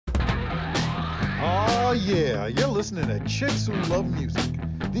Oh yeah, you're listening to Chicks Who Love Music.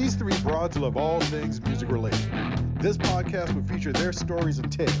 These three broads love all things music related. This podcast will feature their stories and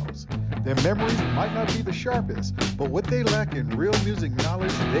tales. Their memories might not be the sharpest, but what they lack in real music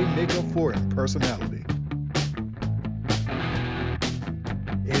knowledge, they make up for in personality.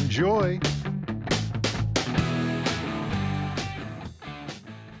 Enjoy!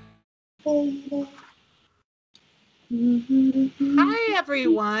 Hi,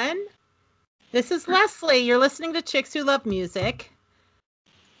 everyone. This is Leslie. You're listening to Chicks Who Love Music.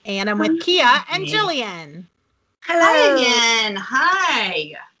 And I'm with Kia and Jillian. Hello. Hi again.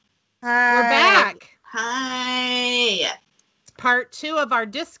 Hi. We're back. Hi. It's part 2 of our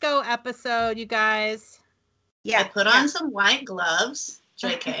disco episode, you guys. Yeah. I put on some white gloves.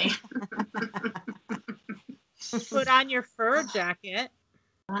 JK. Put on your fur jacket.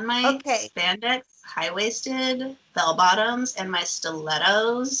 On my spandex, high-waisted bell bottoms, and my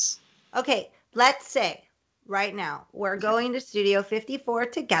stilettos. Okay, let's say right now we're going to Studio 54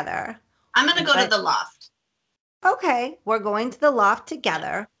 together. I'm going to go to the loft. Okay, we're going to the loft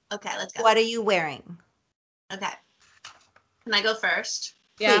together. Okay, let's go. What are you wearing? Okay. Can I go first?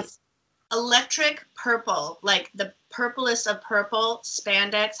 Yes. Electric purple, like the purplest of purple,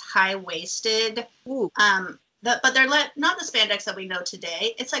 spandex, high-waisted. Ooh. But they're not the spandex that we know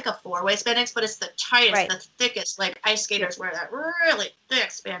today. It's like a 4-way spandex, but it's the tightest, the thickest. Like ice skaters wear that really thick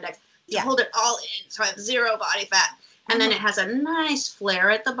spandex to hold it all in, so I have zero body fat. And then it has a nice flare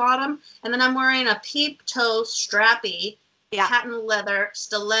at the bottom. And then I'm wearing a peep toe strappy patent leather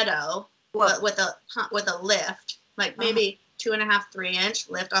stiletto, but with a lift, like maybe 2.5, 3-inch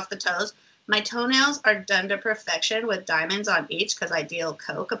lift off the toes. My toenails are done to perfection with diamonds on each because I deal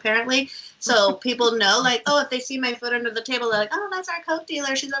coke, apparently. So people know, like, oh, if they see my foot under the table, they're like, oh, that's our coke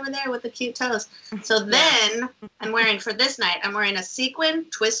dealer. She's over there with the cute toes. So then I'm wearing, for this night, I'm wearing a sequin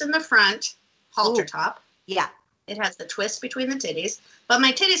twist in the front halter top. Yeah. It has the twist between the titties. But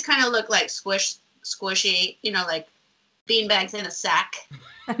my titties kind of look like squishy, you know, like beanbags in a sack.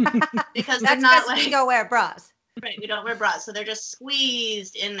 Because they're not like... you don't wear bras. Right, we don't wear bras, so they're just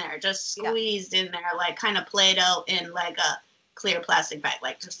squeezed in there, like kind of Play-Doh in like a clear plastic bag,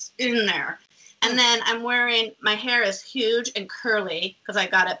 like just in there. And then I'm wearing, my hair is huge and curly because I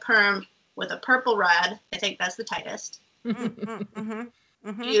got it permed with a purple red. I think that's the tightest.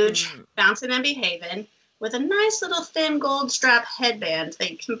 Huge, bouncing and behaving, with a nice little thin gold strap headband that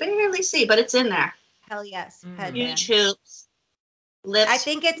you can barely see, but it's in there. Hell yes, headband. Huge hoops, lips. I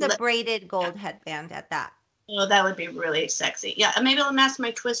think it's a braided gold headband at that. Oh, that would be really sexy. Yeah, maybe I'll match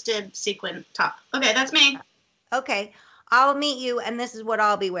my twisted sequin top. Okay, that's me. Okay, I'll meet you, and this is what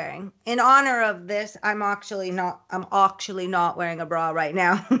I'll be wearing. In honor of this, I'm actually not wearing a bra right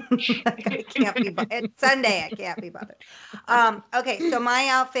now. I can't be. It's Sunday. I can't be bothered. Okay, so my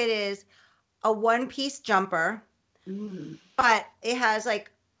outfit is a one-piece jumper, but it has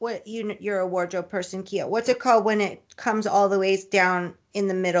like what you're a wardrobe person, Kia. What's it called when it comes all the way down in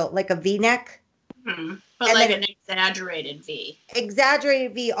the middle, like a V-neck? But and like an exaggerated V.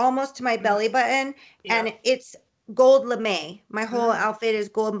 Exaggerated V, almost to my belly button. Yeah. And it's gold lame. My whole outfit is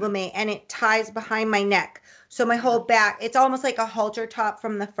gold lame. And it ties behind my neck. So my whole back, it's almost like a halter top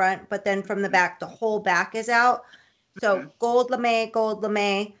from the front. But then from the back, the whole back is out. So gold lame,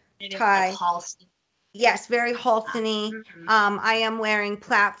 tie. Like yes, very Halston-y. I am wearing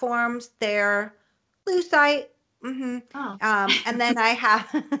platforms. They're lucite. And then I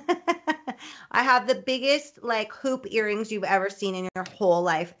have the biggest like hoop earrings you've ever seen in your whole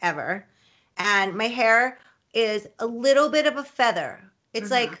life ever, and my hair is a little bit of a feather. It's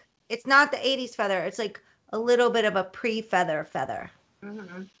like, it's not the 80s feather, it's like a little bit of a pre-feather.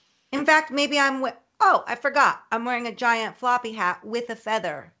 In fact, maybe I forgot, I'm wearing a giant floppy hat with a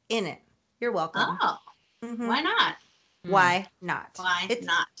feather in it. You're welcome. Why not? Why not? It's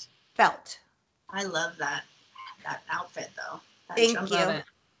not felt. I love that outfit though. Thank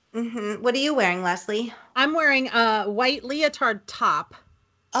you. What are you wearing, Leslie? I'm wearing a white leotard top.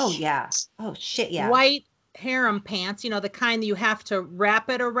 Oh yeah. Oh shit yeah. White harem pants, you know, the kind that you have to wrap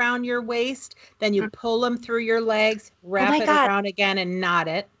it around your waist, then you pull them through your legs, wrap it around again and knot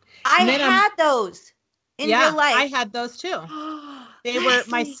it. I had those in real life. I had those too. They were,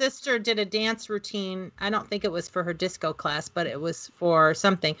 my sister did a dance routine. I don't think it was for her disco class, but it was for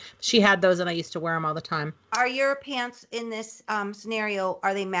something. She had those and I used to wear them all the time. Are your pants in this scenario,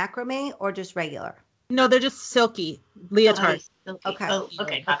 are they macrame or just regular? No, they're just silky leotard. Okay. Oh,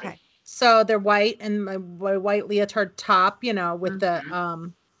 okay. Okay. So they're white and my white leotard top, you know, with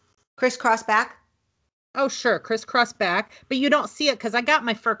the crisscross back. Oh, sure. Crisscross back. But you don't see it because I got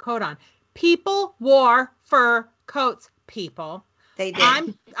my fur coat on. People wore fur coats, people. They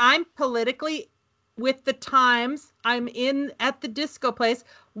did. I'm politically with the times. I'm in at the disco place.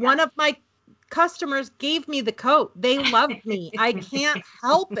 One of my customers gave me the coat. They loved me. I can't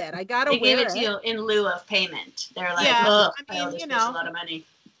help it. I gotta They gave wear it to you in lieu of payment. They're like, Yeah, oh, I mean, I owe this you person know. a lot of money.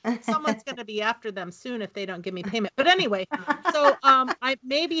 Someone's going to be after them soon if they don't give me payment. But anyway, so I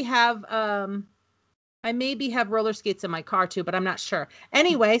maybe have roller skates in my car too, but I'm not sure.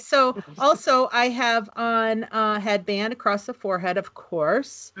 Anyway, so also I have on a headband across the forehead, of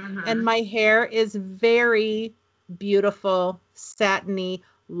course, and my hair is very beautiful, satiny,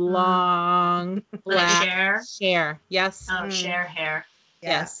 long black Cher. Yes. Oh, Cher hair.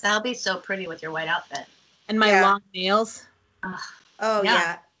 Yes. That'll be so pretty with your white outfit. And my long nails. Oh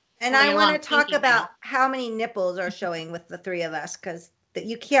yeah. And Well, I your want long to talk pinky about nail. how many nipples are showing with the three of us, because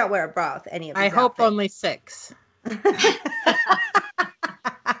you can't wear a bra with any of these I hope outfits. only 6.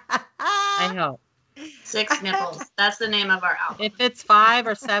 I hope. 6 nipples. That's the name of our album. If it's 5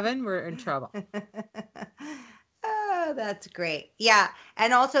 or 7, we're in trouble. Oh, that's great. Yeah.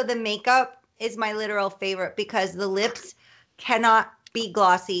 And also the makeup is my literal favorite because the lips cannot be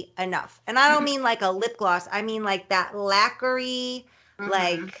glossy enough. And I don't mean like a lip gloss. I mean like that lacquery,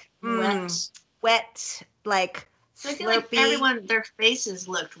 like wet, like So I feel like slurpy. everyone, their faces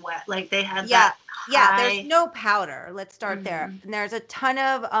looked wet. Like they had Yeah. that Yeah, high... there's no powder. Let's start there. And there's a ton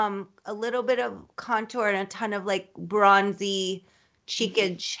of a little bit of contour and a ton of like bronzy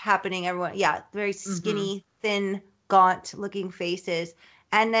cheekage happening. Everyone, yeah, very skinny, thin, gaunt looking faces.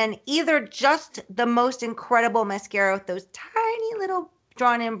 And then either just the most incredible mascara with those tiny little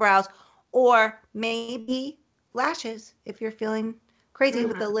drawn in brows, or maybe lashes if you're feeling crazy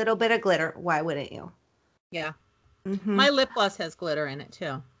with a little bit of glitter. Why wouldn't you? Yeah. My lip gloss has glitter in it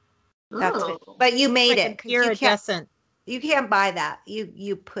too. That's good. But you made it. Iridescent. You can't buy that.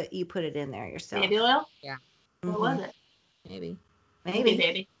 You put it in there yourself. Baby oil? Yeah. What was it? Maybe. Maybe,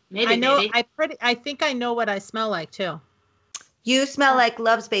 baby. Maybe, I know. baby. I think I know what I smell like too. You smell like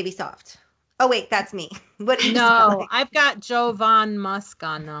Love's Baby Soft. Oh wait, that's me. What do you smell No, like? I've got Jovan Musk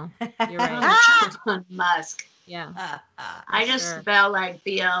on though. You're right. Jovan Musk. Yeah. I just smell like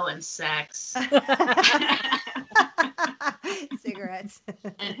BO and sex. Cigarettes.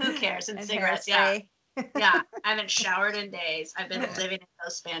 And who cares? And cigarettes, yeah. Yeah. I haven't showered in days. I've been living in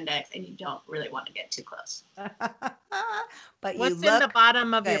those spandex, and you don't really want to get too close. But what's you look in the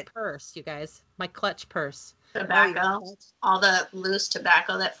bottom of your good. purse, you guys? My clutch purse. Tobacco. All the loose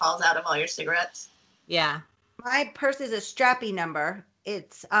tobacco that falls out of all your cigarettes. Yeah. My purse is a strappy number.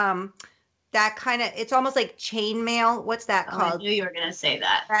 It's that kind of, it's almost like chainmail. What's that called? I knew you were going to say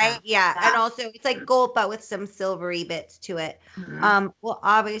that. Right? Yeah. And also it's like gold, but with some silvery bits to it. Well,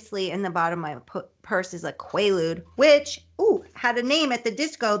 obviously in the bottom of my purse is a Quaalude, which, had a name at the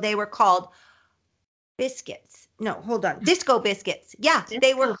disco. They were called biscuits. No, hold on. Disco biscuits. Yeah.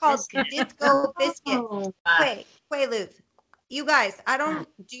 They were called disco biscuits. Quaaludes. You guys, I don't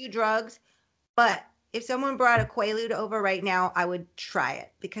do drugs, but if someone brought a Quaalude over right now, I would try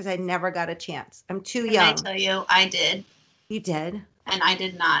it because I never got a chance. I'm too young. Can I tell you, I did. You did? And I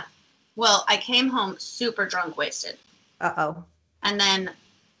did not. Well, I came home super drunk, wasted. Uh-oh. And then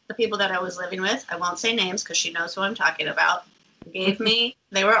the people that I was living with, I won't say names because she knows who I'm talking about, gave me,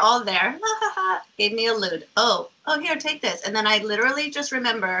 they were all there, gave me a lewd. Oh, here, take this. And then I literally just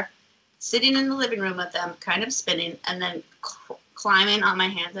remember sitting in the living room with them, kind of spinning, and then climbing on my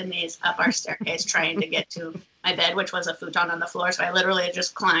hands and knees up our staircase trying to get to my bed, which was a futon on the floor. So I literally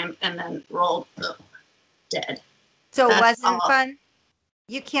just climbed and then rolled dead. So it wasn't fun?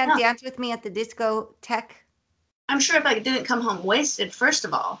 You can't dance with me at the discotheque? I'm sure if I didn't come home wasted, first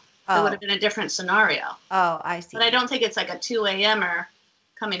of all, it would have been a different scenario. Oh, I see. But I don't think it's like a 2 a.m.er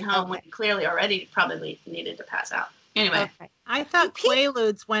coming home when you clearly already probably needed to pass out. Anyway. Okay. I thought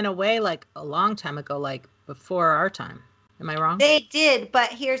Quaaludes went away like a long time ago, like before our time. Am I wrong? They did, but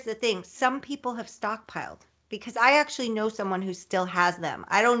here's the thing. Some people have stockpiled because I actually know someone who still has them.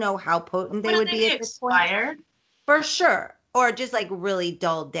 I don't know how potent they would be at this point. Expired? For sure. Or just like really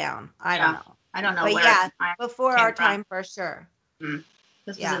dulled down. I don't know. I don't know. But where yeah, I before our time for sure.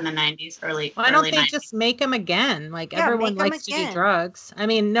 This was in the 90s, early. Why don't early they 90s. just make them again? Like everyone likes to do again. drugs. I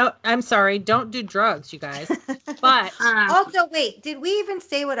mean, no, I'm sorry. Don't do drugs, you guys. But Also, wait, did we even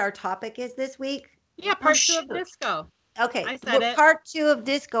say what our topic is this week? yeah, part 2 of disco. Okay, I said it. Part 2 of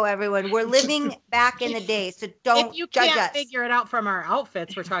disco, everyone. We're living back in the day, so don't If you judge can't us. figure it out from our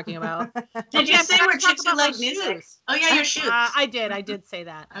outfits we're talking about. Did you say we're chicks who like my music? shoes. Oh, yeah, your shoes. I did say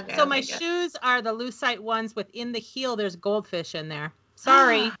that. Okay, so okay, my good. shoes are the lucite ones within the heel. There's goldfish in there.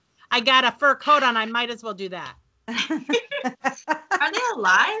 Sorry. I got a fur coat on. I might as well do that. Are they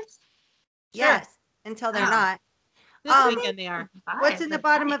alive? Yes, until they're not. This weekend they are. What's in the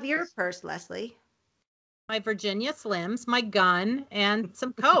bottom of your purse, Leslie? my Virginia Slims, my gun, and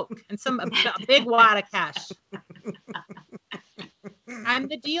some Coke and a big wad of cash. I'm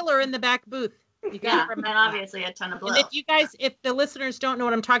the dealer in the back booth. You Yeah, and obviously a ton of blow. And if the listeners don't know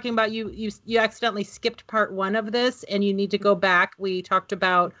what I'm talking about, you accidentally skipped part 1 of this, and you need to go back. We talked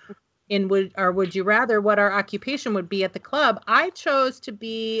about would you rather what our occupation would be at the club. I chose to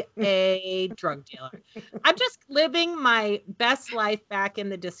be a drug dealer. I'm just living my best life back in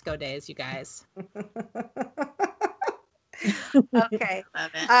the disco days, you guys. Okay.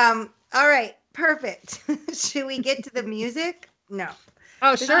 Love it. All right. Perfect. Should we get to the music? No.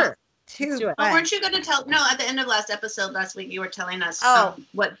 Oh, sure. Too do it. But weren't you going to tell? No, at the end of last week, you were telling us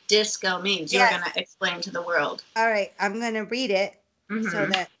what disco means. You were going to explain to the world. All right. I'm going to read it so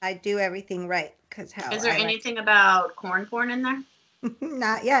that I do everything right. Is there anything about corn in there?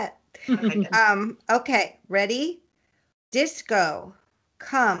 Not yet. Okay, okay. Ready? Disco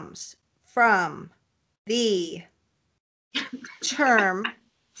comes from the term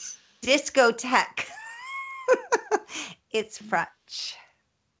discotheque. It's French.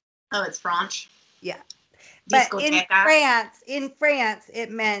 Oh, it's French. Yeah. But Discoteca. in France,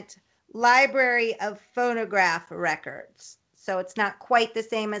 it meant library of phonograph records. So it's not quite the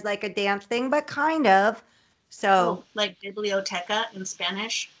same as like a dance thing, but kind of. So like biblioteca in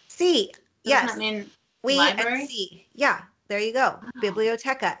Spanish. Sí. Yes. Doesn't that mean We library? and sí. Yeah. There you go. Oh.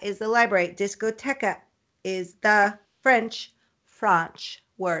 Biblioteca is the library. Discoteca is the French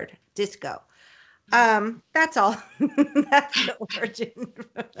word. Disco. That's all. That's the origin.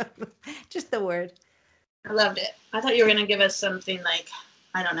 Just the word. I loved it. I thought you were going to give us something like,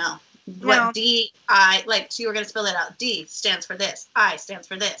 I don't know. No. What D-I, so you were going to spell it out. D stands for this. I stands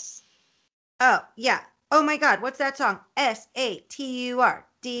for this. Oh, yeah. Oh my God. What's that song? SATURDAY.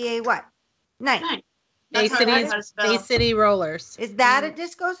 Night. Bay City Rollers. Is that a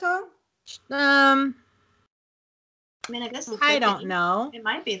disco song? I mean, I guess I don't know. It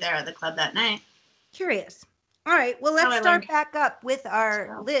might be there at the club that night. Curious. All right. Well, let's start back up with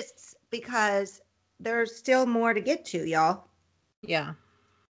our lists because there's still more to get to, y'all. Yeah.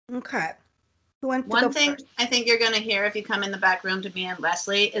 Okay. One thing I think you're going to hear if you come in the back room to me and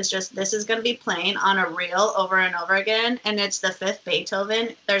Leslie is just this is going to be playing on a reel over and over again. And it's the Fifth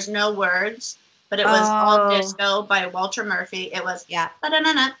Beethoven. There's no words, but it was all disco by Walter Murphy. It was. Yeah.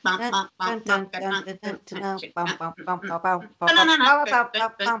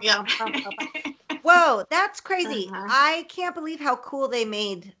 Whoa, that's crazy. I can't believe how cool they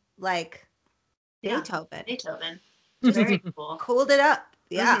made like Beethoven. Very cool. Cooled it up.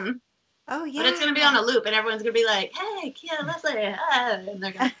 Yeah. Mm-hmm. Oh, yeah. But it's going to be on a loop, and everyone's going to be like, hey, Kia, Leslie. And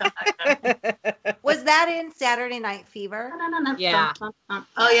they're going to come back. Was that in Saturday Night Fever? Yeah.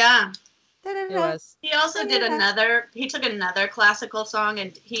 Oh, yeah. It was. He also did he took another classical song,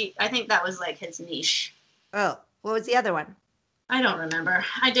 and I think that was like his niche. Oh, what was the other one? I don't remember.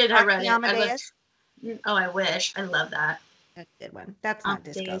 I read it. I wish. I love that. That's a good one. That's not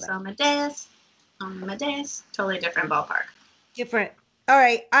disco. Amadeus. Totally different ballpark. Different. All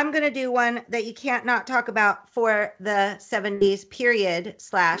right. I'm going to do one that you can't not talk about for the 70s period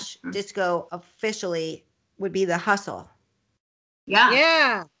 / disco officially would be The Hustle. Yeah.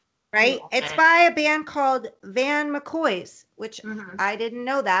 Yeah. Right? It's by a band called Van McCoy's, which I didn't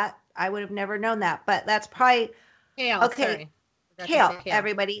know that. I would have never known that. But that's probably... Hail, okay. Hail,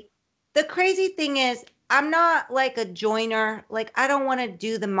 everybody. The crazy thing is, I'm not like a joiner. Like, I don't want to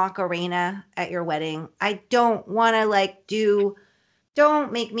do the Macarena at your wedding. I don't want to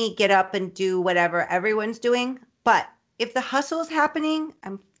don't make me get up and do whatever everyone's doing. But if the hustle's happening,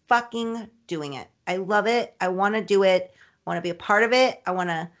 I'm fucking doing it. I love it. I want to do it. I want to be a part of it. I want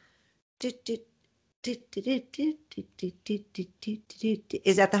to... Is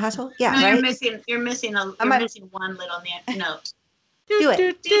that the hustle? Yeah, no, right? You're missing one little note. Do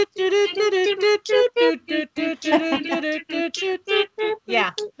it.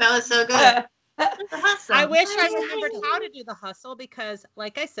 Yeah. That was so good. I wish I remembered how to do the hustle because,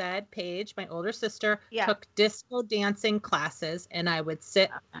 like I said, Paige, my older sister, took disco dancing classes, and I would sit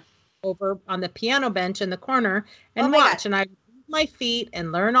over on the piano bench in the corner and watch, and I would move my feet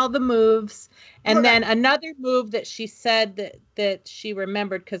and learn all the moves. And then another move that she said that she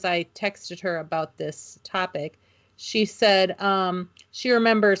remembered because I texted her about this topic. She said she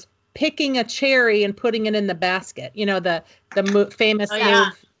remembers picking a cherry and putting it in the basket. You know, the famous move.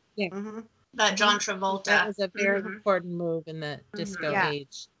 Yeah. Mm-hmm. That John Travolta. That was a very important move in the disco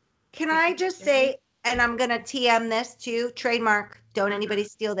age. Can I just say, and I'm going to TM this too, trademark, don't anybody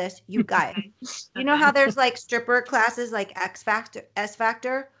steal this, you guys. You know how there's like stripper classes like S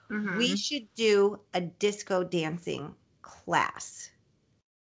Factor? Mm-hmm. We should do a disco dancing class.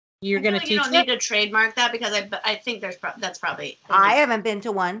 You're going to You teach don't need to trademark that because I think that's probably. I haven't been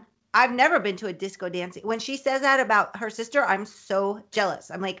to one. I've never been to a disco dancing. When she says that about her sister, I'm so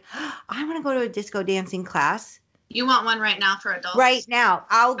jealous. I'm like, I want to go to a disco dancing class. You want one right now for adults? Right now.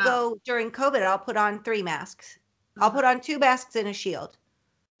 I'll go during COVID. I'll put on 3 masks. I'll put on 2 masks and a shield.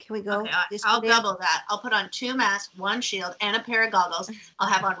 Can we go? Okay, I'll double that. I'll put on 2 masks, 1 shield, and a pair of goggles. I'll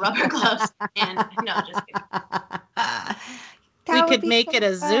have on rubber gloves and no, just kidding. We could make it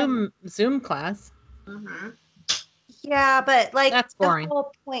a Zoom class. Mm-hmm. Yeah, but like that's boring. The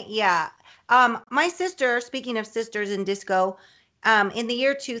whole point, yeah. My sister, speaking of sisters in disco, in the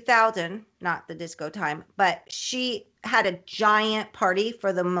year 2000, not the disco time, but she had a giant party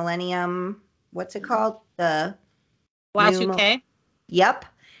for the millennium. What's it called? The Y2K. Yep.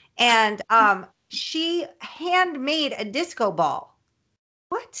 And she handmade a disco ball.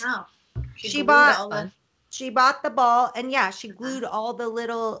 What? Oh, she bought the ball, and yeah, she glued all the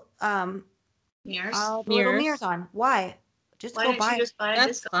little mirrors. All the little mirrors on. Why? Why didn't you just buy a That's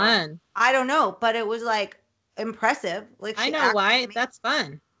disco fun. ball? I don't know, but it was like impressive. Like I know why. That's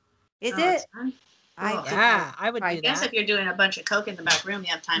fun. Is it? Fun? I would do that. I guess if you're doing a bunch of coke in the back room,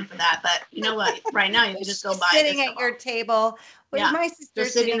 you have time for that. But you know what? Right now, you can just go buy sitting at your table with my sister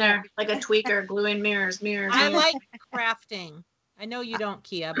just sitting there like a tweaker, gluing mirrors. I like crafting. I know you don't,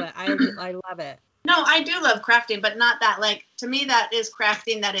 Kia, but I love it. No, I do love crafting, but not that. Like, to me, that is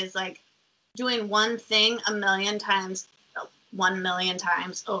crafting that is like doing one thing 1,000,000 times, 1,000,000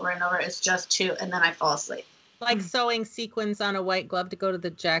 times over and over. It's just 2, and then I fall asleep. Like sewing sequins on a white glove to go to the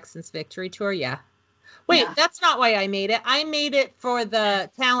Jackson's Victory Tour? Yeah. Wait, that's not why I made it. I made it for the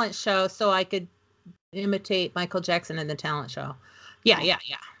talent show so I could imitate Michael Jackson in the talent show. Yeah.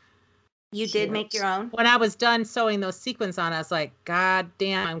 You did make your own? When I was done sewing those sequins on, I was like, God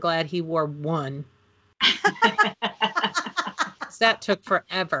damn, I'm glad he wore one. That took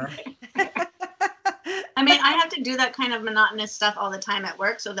forever. I mean, I have to do that kind of monotonous stuff all the time at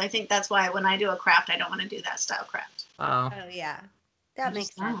work, so I think that's why when I do a craft, I don't want to do that style craft. Oh yeah. That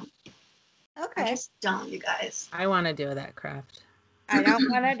makes sense. Okay. I just don't, you guys. I want to do that craft. I don't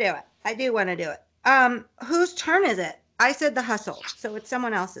want to do it. I do want to do it. Whose turn is it? I said the hustle, so it's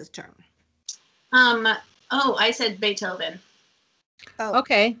someone else's turn. I said Beethoven. Oh.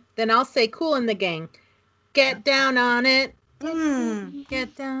 Okay, then I'll say Kool and the Gang. Get down on it.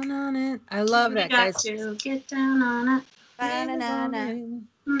 Get down on it. I love that, guys. Get down on it.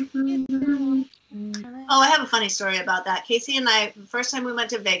 Oh, I have a funny story about that. Casey and I, the first time we went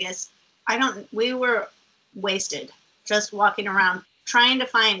to Vegas, we were wasted just walking around trying to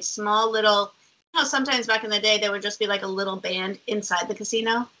find small little, sometimes back in the day, there would just be like a little band inside the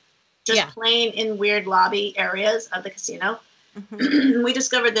casino, just playing in weird lobby areas of the casino. We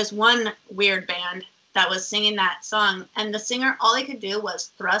discovered this one weird band that was singing that song, and the singer, all he could do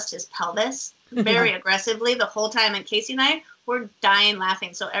was thrust his pelvis very aggressively the whole time, and Casey and I were dying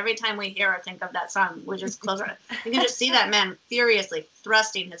laughing. So every time we hear or think of that song, we just close our eyes. You can just see that man furiously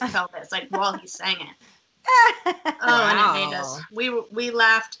thrusting his pelvis like while he sang it. And it made us. We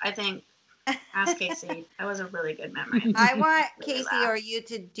laughed. I think. Ask Casey. That was a really good memory. I want Casey or you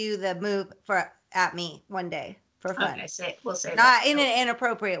to do the move at me one day for fun. Okay, we'll say not that. In an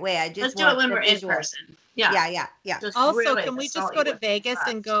inappropriate way. Let's do it when we're in person. Yeah. Also, really can we just go to Vegas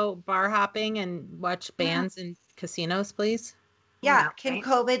and go bar hopping and watch bands in casinos, please? Yeah. Can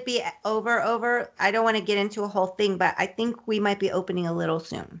COVID be over? I don't want to get into a whole thing, but I think we might be opening a little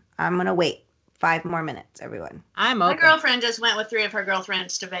soon. I'm going to wait 5 more minutes, everyone. I'm open. My girlfriend just went with 3 of her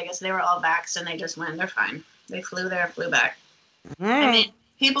girlfriends to Vegas. They were all vaxxed and they just went. They're fine. They flew there, flew back. I mean,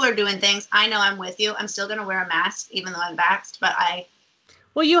 people are doing things. I know I'm with you. I'm still going to wear a mask even though I'm vaxxed, but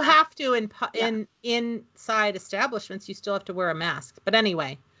Well, you have to in inside establishments. You still have to wear a mask. But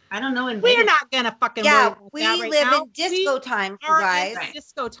anyway, I don't know. We're not gonna fucking. Yeah, we live in disco times, you guys.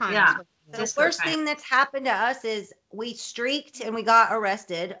 Disco times. Yeah. The worst thing that's happened to us is we streaked and we got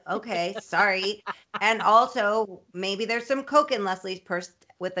arrested. Okay, sorry. And also, maybe there's some coke in Leslie's purse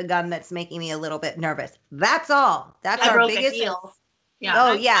with a gun that's making me a little bit nervous. That's all. That's our biggest. Yeah.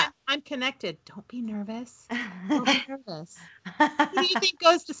 Oh, yeah. I'm connected. Don't be nervous. Don't be nervous. Who do you think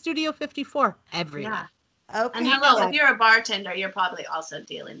goes to Studio 54? Everyone. Yeah. Okay. And hello, if you're a bartender, you're probably also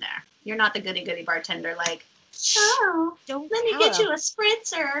dealing there. You're not the goody bartender like, let me get you a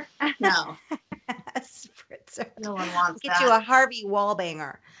spritzer. No. A spritzer. No one wants that. Get you a Harvey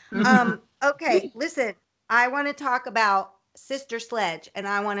Wallbanger. Okay, listen. I want to talk about Sister Sledge, and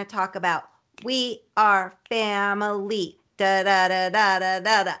I want to talk about We Are Family. Da da da da da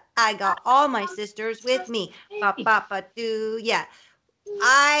da da. I got all my sisters with me. Ba ba ba do. Yeah.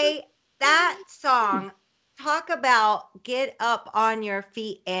 That song talk about get up on your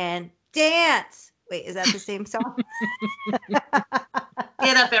feet and dance. Wait, is that the same song?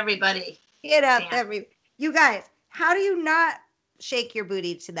 Get up, everybody. Get up, Dance. You guys, how do you not shake your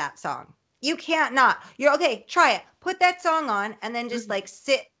booty to that song? You can't not. You're okay, try it. Put that song on and then just like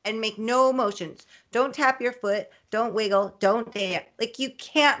sit and make no motions. Don't tap your foot, don't wiggle, don't dance. Like you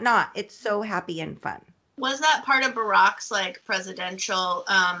can't not. It's so happy and fun. Was that part of Barack's like presidential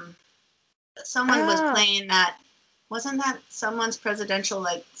someone was playing that, wasn't that someone's presidential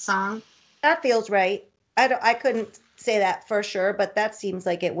like song? That feels right. I couldn't say that for sure, but that seems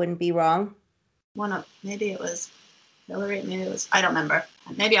like it wouldn't be wrong. Maybe it was Hillary, maybe it was, I don't remember.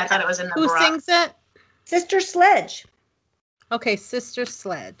 Maybe I thought it was in the Who Barack. sings it? Sister Sledge. Okay, Sister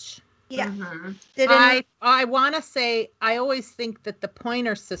Sledge. Yeah. Mm-hmm. I want to say, I always think that the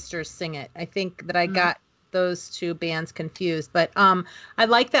Pointer Sisters sing it. I think that I got those two bands confused, but I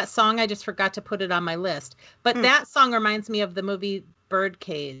like that song. I just forgot to put it on my list. But that song reminds me of the movie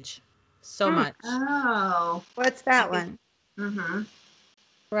Birdcage so much. Oh. What's that one? Mm-hmm.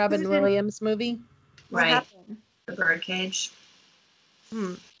 Robin Williams movie. What Right. happened? The Birdcage.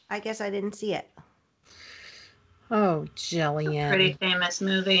 I guess I didn't see it. Oh, Jillian. Pretty famous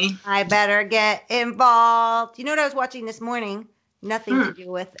movie. I better get involved. You know what I was watching this morning? Nothing to do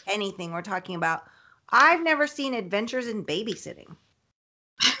with anything we're talking about. I've never seen Adventures in Babysitting.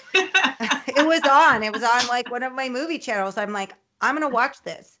 It was on like one of my movie channels. I'm like, I'm going to watch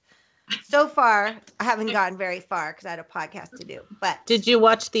this. So far, I haven't gotten very far because I had a podcast to do. But Did you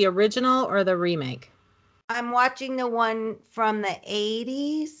watch the original or the remake? I'm watching the one from the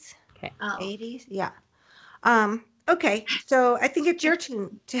 80s. Okay. Oh. 80s? Yeah. Okay. So I think it's your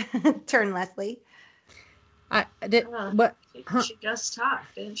turn, Leslie. What? She just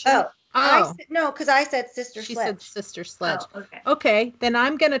talked, didn't she? Oh. No, because I said Sister She Sledge. said Sister Sledge. Oh, okay. Okay, then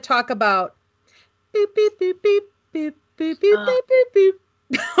I'm going to talk about beep, beep, beep, beep, beep, beep, beep, beep, beep, beep.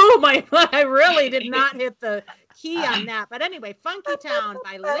 Oh my God, I really did not hit the key on that. But anyway, Funky Town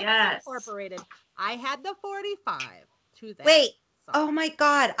by Lips Incorporated. I had the 45 to that. Wait. song. Oh my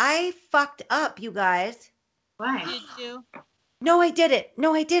God. I fucked up, you guys. Why? Did you? No, I didn't.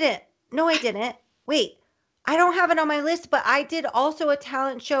 Wait. I don't have it on my list, but I did also a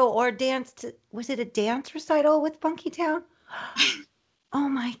talent show or dance. Was it a dance recital with Funky Town? Oh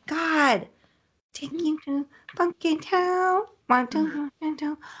my God. Take you to Funky Town.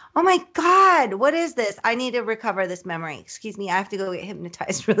 Oh my God. What is this? I need to recover this memory. Excuse me. I have to go get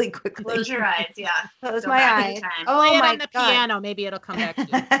hypnotized really quickly. Close your eyes, yeah. Close Go my back in eyes. time. Oh Play it my on the God. piano. Maybe it'll come back to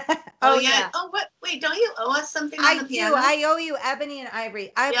you. Oh, yeah. Oh, what? Wait, don't you owe us something on I the do. piano? I owe you Ebony and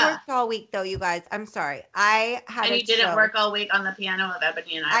Ivory. I've worked all week though, you guys. I'm sorry. I had And a you didn't show. work all week on the piano of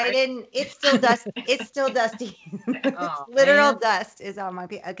Ebony and Ivory? I didn't. It's still dusty. It's still dusty. Oh, Literal man. dust is on my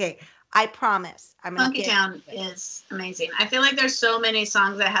piano. Okay, I promise. I'm gonna Funky get Town is amazing. I feel like there's so many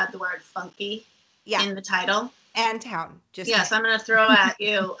songs that have the word funky in the title. And town. Just Yes, I'm going to throw at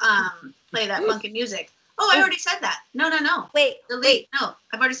you, play that funky music. Oh, I already said that. No. Wait. Delete. No,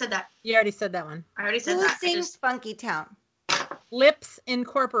 I've already said that. You already said that one. I already said Who that. sings Funky Town? Lips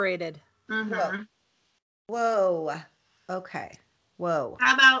Incorporated. Mm-hmm. Whoa. Okay. Whoa.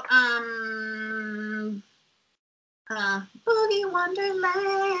 How about Boogie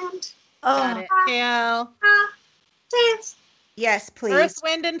Wonderland? Got Oh, it. Cal. Dance. yes, please. Earth,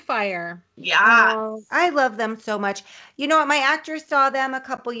 Wind, and Fire. Yeah. Oh, I love them so much. You know what? My actress saw them a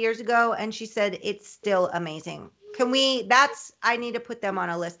couple years ago and she said it's still amazing. I need to put them on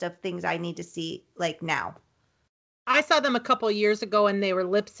a list of things I need to see like now. I saw them a couple years ago and they were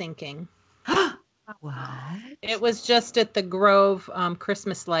lip syncing. What? It was just at the Grove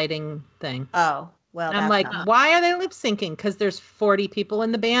Christmas lighting thing. Oh, well, And I'm that's like, not- why are they lip syncing? Because there's 40 people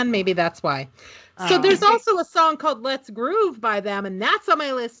in the band. Maybe that's why. So Oh. there's also a song called Let's Groove by them, and that's on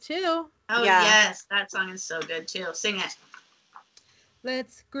my list too. Oh, Yeah. yes. That song is so good, too. Sing it.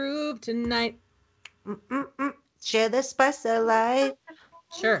 Let's groove tonight. Share the spice of life.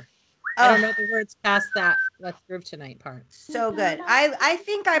 Sure. I don't Oh, know the words past that Let's Groove Tonight part. so good. I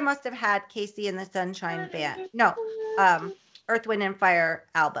think I must have had Casey and the Sunshine Band. No, Earth, Wind, and Fire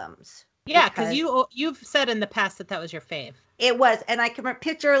albums. Yeah, because you've said in the past that was your fave. It was, and I can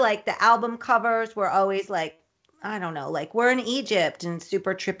picture like the album covers were always like, I don't know, like we're in Egypt and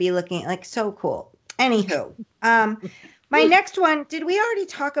super trippy looking, like so cool. Anywho, my next one, did we already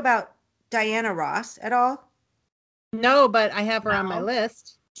talk about Diana Ross at all? No, but I have her on my No.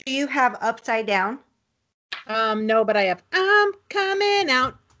 list. Do you have Upside Down? No, but I have I'm coming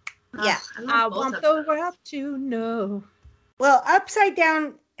out. Yeah. I love both want of the them. world to know. Well, Upside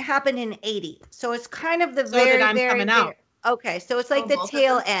Down happened in 80, so it's kind of the So did very, I'm very, Coming Out. okay, so it's like Oh, the both of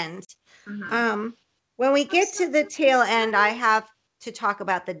tail them? end. Mhm. When we get to the tail end, I have to talk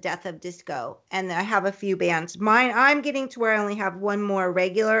about the death of disco, and I have a few bands. I'm getting to where I only have one more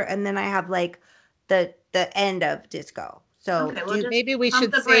regular, and then I have like the end of disco. So Okay, maybe we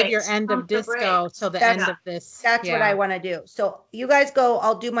should save your end of disco till the end of this. That's what I want to do. So you guys go.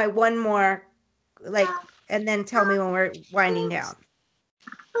 I'll do my one more, like, and then tell me when we're winding down.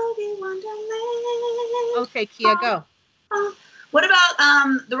 Okay, Kia, go. What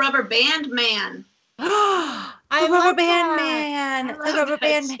about the Rubber Band Man? The Rubber Band Man. The Rubber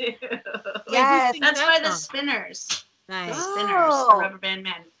Band Man. Yes, that's by the Spinners. Nice. The Spinners, the Rubber Band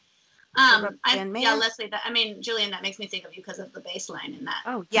Man. Yeah, Leslie. Julian, that makes me think of you because of the bass line in that.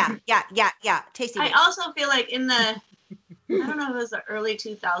 Oh yeah. Tasty. I also feel like in the, I don't know if it was the early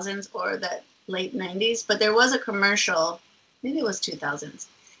 2000s or the late 90s, but there was a commercial. Maybe it was 2000s,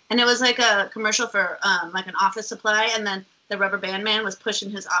 and it was like a commercial for like an office supply, and then the Rubber Band Man was pushing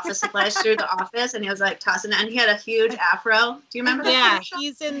his office supplies through the office, and he was like tossing it, and he had a huge afro. Do you remember that? Yeah,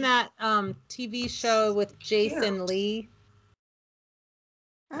 he's in that TV show with Jason Lee.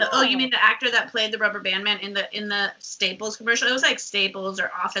 Oh, you mean the actor that played the Rubber Band Man in the Staples commercial? It was like Staples or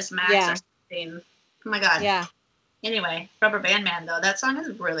Office Max or something. Oh my God. Yeah. Anyway, Rubber Band Man though, that song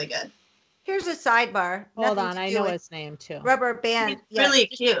is really good. Here's a sidebar. Hold on, I know his name too. Rubber Band. He's really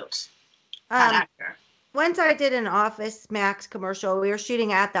cute. Actor. Once I did an Office Max commercial. We were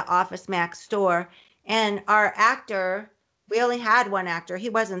shooting at the Office Max store, and our actor, we only had one actor. He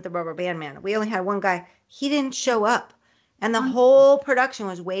wasn't the Rubber Band Man. We only had one guy. He didn't show up. And the whole production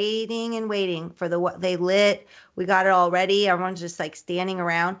was waiting and waiting for they lit. We got it all ready. Everyone's just like standing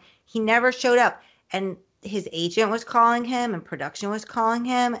around. He never showed up. And his agent was calling him, and production was calling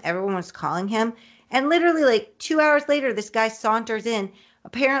him. Everyone was calling him. And literally like 2 hours later, this guy saunters in.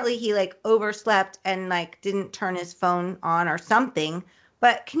 Apparently he like overslept and like didn't turn his phone on or something.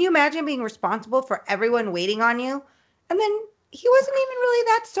 But can you imagine being responsible for everyone waiting on you? And then he wasn't even really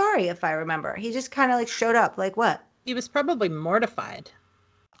that sorry, if I remember. He just kind of like showed up. Like what? He was probably mortified.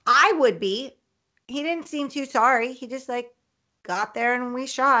 I would be. He didn't seem too sorry. He just like got there and we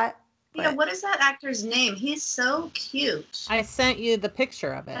shot. Yeah, what is that actor's name? He's so cute. I sent you the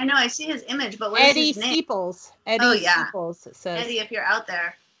picture of it. I know, I see his image, but what is his name? Steeples. Eddie Steeples, it says. Eddie, if you're out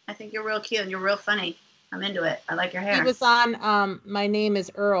there, I think you're real cute and you're real funny. I'm into it. I like your hair. He was on My Name is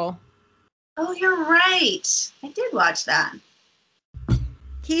Earl. Oh, you're right. I did watch that.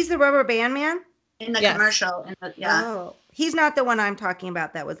 He's the Rubber Band Man? In the commercial. Oh, he's not the one I'm talking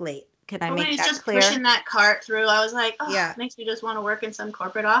about that was late. Can I make that clear? When he's just pushing that cart through, I was like, it makes me just want to work in some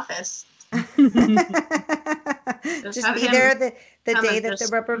corporate office. just be there the day that the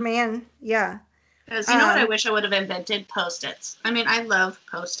Rubber Man, Because you know what I wish I would have invented? Post-its. I mean, I love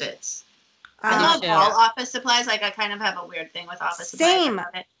Post-its. I love all office supplies. Like, I kind of have a weird thing with office supplies. Same.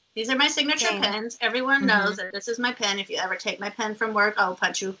 These are my signature pens. Everyone knows that this is my pen. If you ever take my pen from work, I'll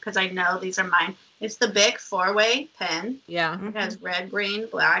punch you because I know these are mine. It's the Bic 4-way pen. Yeah. It has red, green,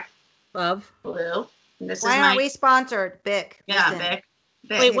 black, love, blue. And this Why aren't we sponsored? Bic. Yeah, Bic.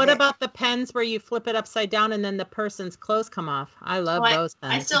 Wait, what about the pens where you flip it upside down and then the person's clothes come off? I love those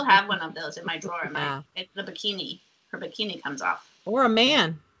pens. I still have one of those in my drawer. It's the bikini. Her bikini comes off. Or a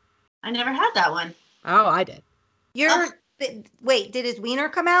man. I never had that one. Oh, I did. Wait, did his wiener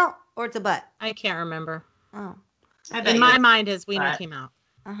come out or it's a butt? I can't remember. Oh. In my mind, his wiener came out.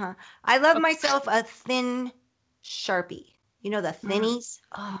 I love myself a thin Sharpie. You know, the thinnies?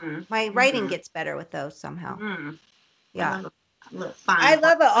 My writing gets better with those somehow. Yeah. I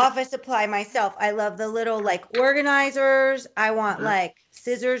love an office supply myself. I love the little like organizers. I want like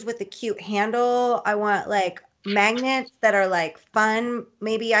scissors with a cute handle. I want like magnets that are like fun.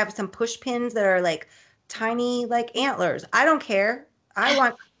 Maybe I have some push pins that are like tiny like antlers. I don't care. I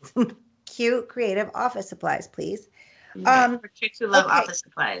want some cute creative office supplies, please. For chicks who love office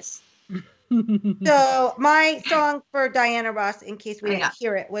supplies. So my song for Diana Ross, in case we didn't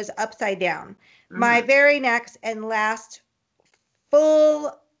hear it, was Upside Down. My very next and last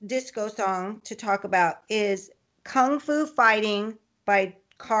full disco song to talk about is Kung Fu Fighting by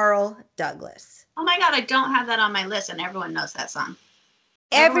Carl Douglas. Oh my God, I don't have that on my list, and everyone knows that song.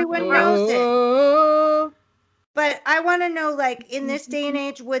 Everyone knows it. But I want to know, like, in this day and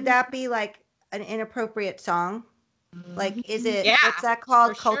age, would that be like an inappropriate song? Like, is it, what's that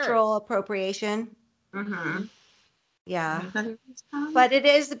called? Cultural appropriation? Yeah. But it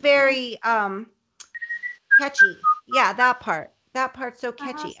is very catchy. Yeah, that part. That part's so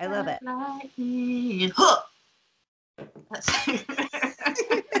catchy. I love it.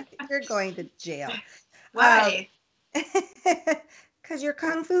 You're going to jail. Why? Because you're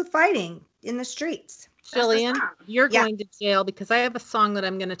kung fu fighting in the streets. Jillian, you're Yeah. going to jail because I have a song that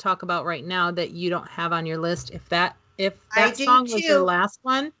I'm going to talk about right now that you don't have on your list. If that I do song was your too. last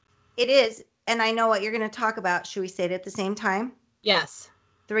one, It is, and I know what you're going to talk about. Should we say it at the same time? yes.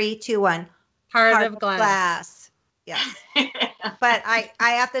 3, 2, 1. Heart of Glass. Yes. But I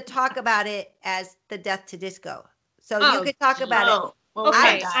have to talk about it as the Death to Disco. So you Oh, could talk about it. Well, Okay, I'm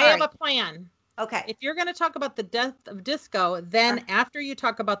I have sorry. a plan. Okay. If you're going to talk about the death of disco, then after you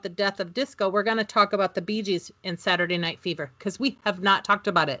talk about the death of disco, we're going to talk about the Bee Gees in Saturday Night Fever because we have not talked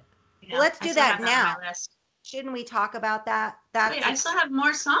about it. Yeah, Let's I do still that have on now. my list. Shouldn't we talk about that? Wait, I still have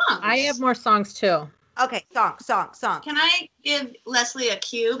more songs. I have more songs too. Okay, song. Can I give Leslie a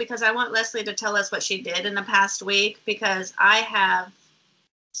cue? Because I want Leslie to tell us what she did in the past week, because I have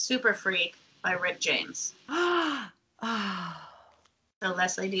Super Freak by Rick James. So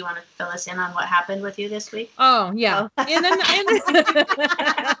Leslie, do you want to fill us in on what happened with you this week? Oh, yeah.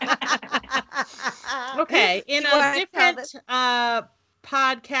 Okay, in a different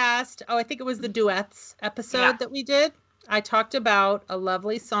podcast, I think it was the Duets episode that we did, I talked about a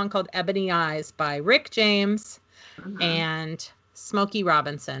lovely song called Ebony Eyes by Rick James and Smokey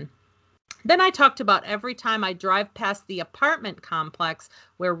Robinson. Then I talked about every time I drive past the apartment complex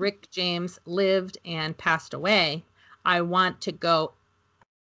where Rick James lived and passed away, I want to go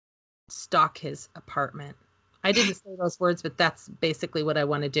stalk his apartment. I didn't say those words, but that's basically what I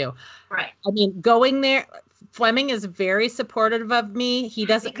want to do. Right. I mean, going there, Fleming is very supportive of me. He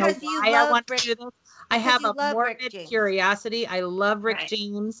doesn't know why I want to do this. I have a morbid curiosity. I love Rick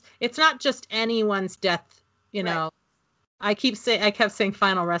James. It's not just anyone's death, you know. I kept saying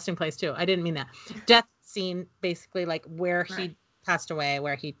final resting place too. I didn't mean that. Death scene, basically like where he passed away,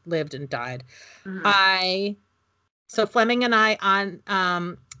 where he lived and died. So Fleming and I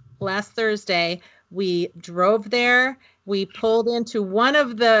on last Thursday, we drove there. We pulled into one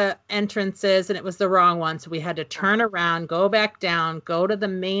of the entrances and it was the wrong one. So we had to turn around, go back down, go to the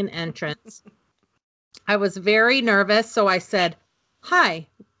main entrance. I was very nervous. So I said, "Hi,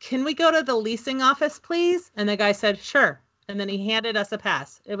 can we go to the leasing office, please?" And the guy said, "Sure." And then he handed us a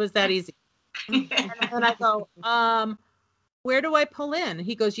pass. It was that easy. And then I go, "Where do I pull in?"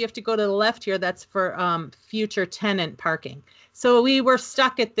 He goes, "You have to go to the left here. That's for future tenant parking." So we were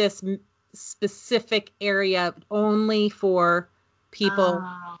stuck at this specific area only for people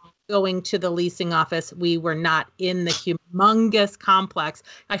going to the leasing office. We were not in the humongous complex.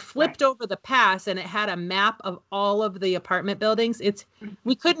 I flipped over the pass and it had a map of all of the apartment buildings.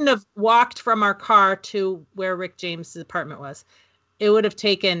 We couldn't have walked from our car to where Rick James's apartment was. It would have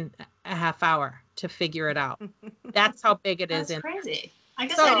taken a half hour to figure it out. That's how big it is. That's crazy. I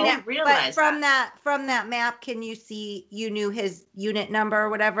guess I didn't realize. But from that map, can you see? You knew his unit number or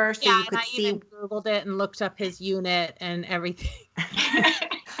whatever, so you could see. Even Googled it and looked up his unit and everything.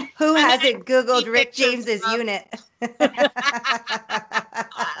 Who hasn't Googled Rick James's unit?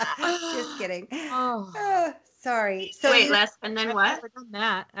 Just kidding. Sorry. So wait, Les, and then what? I've never done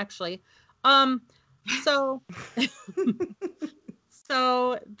that actually. So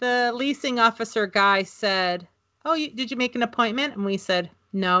the leasing officer guy said, "Oh, did you make an appointment?" And we said,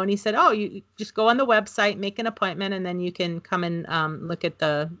 "No." And he said, "Oh, you just go on the website, make an appointment, and then you can come and look at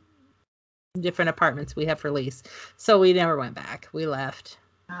the different apartments we have for lease." So we never went back. We left.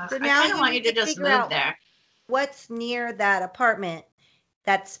 So now I kind of want you to just move there. What's near that apartment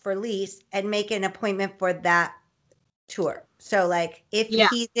that's for lease and make an appointment for that tour. So like if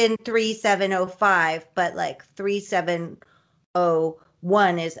he's in 3705, but like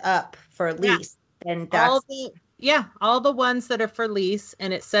 3701 is up for lease, then that's all the ones that are for lease,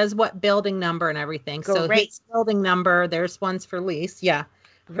 and it says what building number and everything. So his building number, there's ones for lease. Yeah,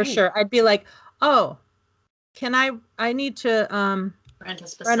 for sure. I'd be like, "Oh, can I need to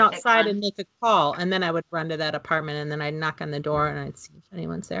run outside and make a call," and then I would run to that apartment, and then I'd knock on the door and I'd see if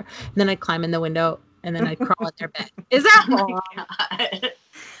anyone's there, and then I'd climb in the window and then I'd crawl in their bed. Is that wrong?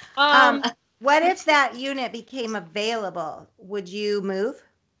 What if that unit became available? Would you move?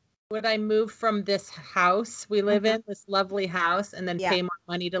 Would I move from this house we live in, this lovely house, and then pay more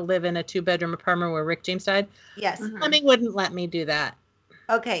money to live in a 2-bedroom apartment where Rick James died? Yes. Fleming wouldn't let me do that.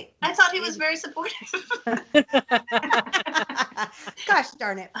 Okay. I thought he was very supportive. Gosh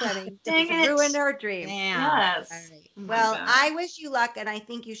darn it, Fleming. Dang it. Ruined our dream. Yes. All right. Well, I wish you luck, and I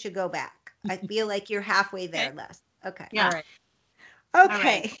think you should go back. I feel like you're halfway there, Les. Okay. Yeah. All right.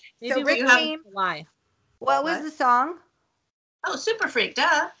 Okay. Maybe So Rick James. What was the song? Oh, Super Freak,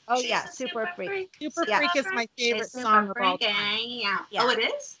 duh. Oh, yeah, Super Freak. Super Freak is my favorite song of all time. Yeah. Oh, it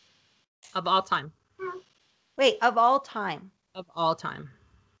is? Of all time. Wait, of all time. Of all time.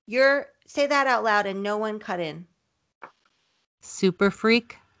 Say that out loud and no one cut in. Super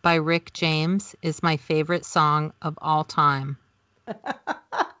Freak by Rick James is my favorite song of all time.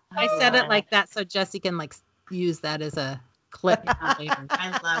 I said it like that so Jesse can like use that as a clip.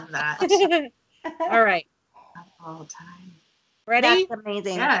 I love that. All right. Of all time. Ready? That's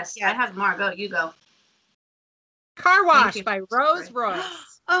amazing. Yes, I have more. Go, you go. Car Wash by Rose Royce.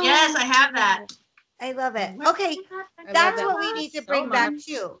 Oh, Yes, I have that. I love it. Okay, that's what we need to bring back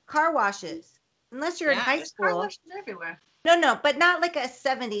too. Car washes. Unless you're in high There's car school. washes everywhere. No, but not like a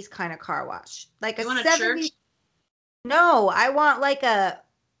 70s kind of car wash. Like You a want a 70s. church? No, I want like a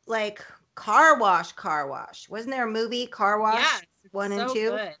car wash. Wasn't there a movie Car Wash? Yes, it's 1 and so 2?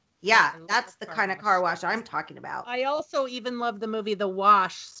 good. Yeah, I love that's the Car kind of Wash. car wash I'm talking about. I also even love the movie The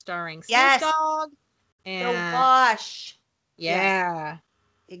Wash starring Snoop Yes. Dogg. The And wash. yeah.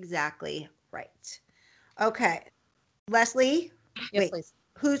 Exactly right. Okay. Leslie, Yes, wait, please.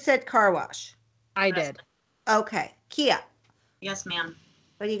 who said car wash? I did. Okay. Kia, Yes, ma'am.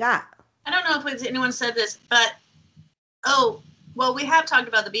 what do you got? I don't know if anyone said this, but well, we have talked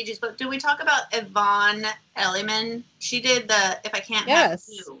about the Bee Gees, but did we talk about Yvonne Elliman? She did the "If I Can't Yes.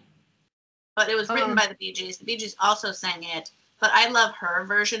 Have You," but it was written by the Bee Gees. The Bee Gees also sang it, but I love her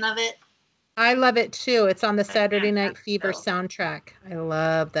version of it. I love it too. It's on the Saturday Yeah, Night Fever so- soundtrack. I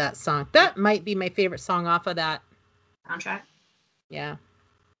love that song. That might be my favorite song off of that. Soundtrack. Yeah.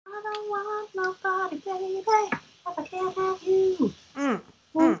 I don't want nobody, baby, if I can't have you.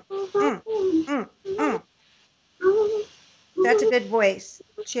 That's a good voice.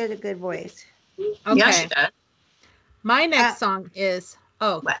 She has a good voice. Okay. Yeah, she does. My next song is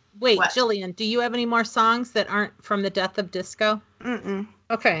wait, What? Jillian, do you have any more songs that aren't from the Death of Disco? Mm-mm.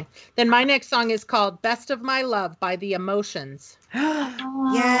 Okay. Then my next song is called Best of My Love by The Emotions.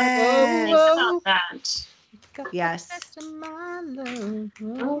 Yes. Think about that. Yes. Best of my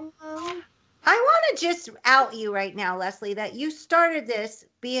love. I want to just out you right now, Leslie, that you started this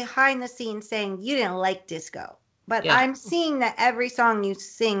behind the scenes saying you didn't like disco. But Yeah. I'm seeing that every song you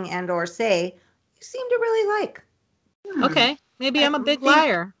sing and or say, you seem to really like. Okay. Maybe I'm a big think-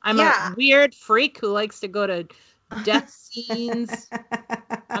 liar. I'm yeah. a weird freak who likes to go to death scenes.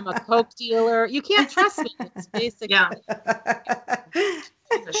 I'm a coke dealer. You can't trust me. It's basically. Yeah.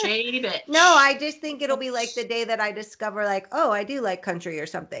 She's a shady bitch. No, I just think it'll be like the day that I discover, like, oh, I do like country or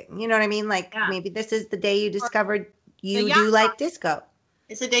something. You know what I mean? Like, Yeah. maybe this is the day you discovered you The do yacht like disco.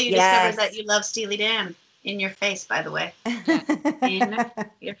 It's the day you Yes. discovered that you love Steely Dan. In your face, by the way. In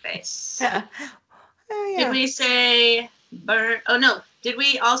your face. Oh, Did yeah. we say burn? Oh, no. Did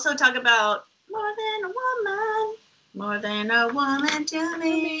we also talk about more than a woman? More than a woman to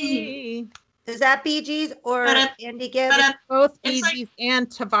me. Is that Bee Gees or Ba-da- Andy Gibb? But Both It's Bee like- Gees and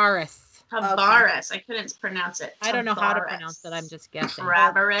Tavares. Tavares. I couldn't pronounce it. I don't know how to Tavares. pronounce it. I'm just guessing.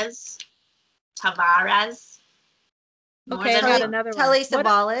 Tavares. Tavares. More Okay, I than got a- another one. Telly What-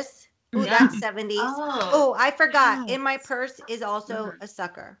 Savalas. Ooh, Yeah. that's 70s. Oh, I forgot. yes. In My Purse is also a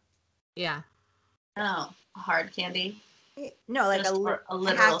sucker. Yeah. Oh, hard candy. No, like Just a, for a it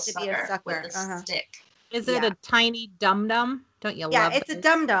literal has to be a sucker. with a Uh-huh. stick. Is it Yeah. a tiny dum dum? Don't you Yeah, love it's a those?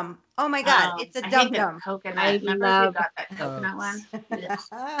 dum dum. Oh my God, it's a I dum hate the dum. coconut. I Remember love we got that coconut one?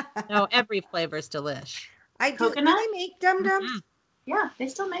 Ugh. No, every flavor's delish. I do. Do Coconut? they make dum dums? Mhm. Yeah, they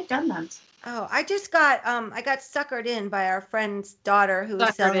still make dum dums. Oh, I just got I got suckered in by our friend's daughter who was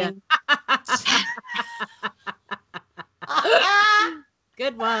Suckered selling.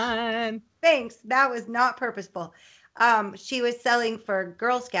 Good one. Thanks. That was not purposeful. She was selling for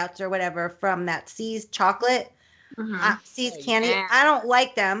Girl Scouts or whatever from that C's chocolate, C's Oh, candy. yeah. I don't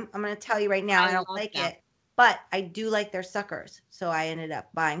like them. I'm going to tell you right now, I don't love like them. it. But I do like their suckers. So I ended up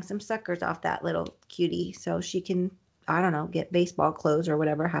buying some suckers off that little cutie so she can, I don't know, get baseball clothes or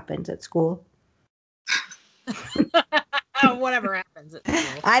whatever happens at school. Whatever happens at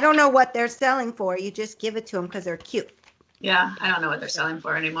school. I don't know what they're selling for. You just give it to them because they're cute. Yeah, I don't know what they're selling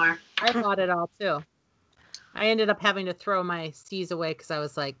for anymore. I bought it all too. I ended up having to throw my C's away because I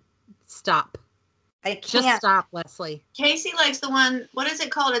was like, stop. I Just can't. stop, Leslie. Casey likes the one, what is it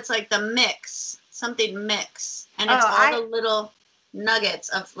called? It's like the mix, something mix. And it's Oh, all the little nuggets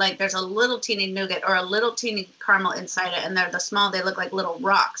of like, there's a little teeny nougat or a little teeny caramel inside it. And they're the small, they look like little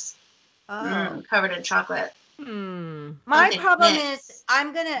rocks covered in chocolate. My Something problem mixed. is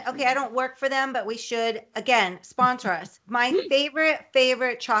okay, I don't work for them, but we should, again, sponsor us. My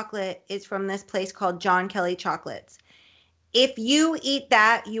favorite chocolate is from this place called John Kelly Chocolates. If you eat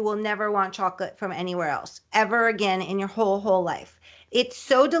that, you will never want chocolate from anywhere else ever again in your whole life. It's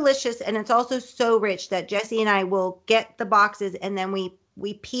so delicious and it's also so rich that Jesse and I will get the boxes and then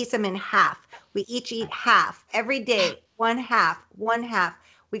we piece them in half. We each eat half every day, one half.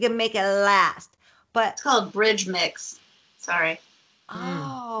 We can make it last. But It's called Bridge Mix. Sorry.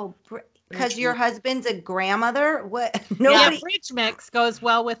 Oh, because your husband's a grandmother? What? Nobody. Yeah, bridge mix goes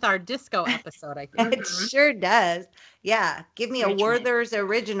well with our disco episode, I think. It sure does. Yeah. Give me a Bridge mix. Werther's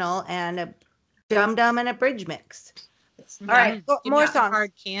original and a Dum Dum and a bridge mix. It's- All right. Give More me a songs.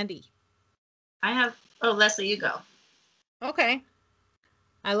 hard candy. I have. Oh, Leslie, you go. Okay.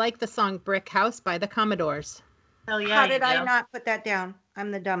 I like the song Brick House by the Commodores. Oh yeah. How did you I do. not put that down?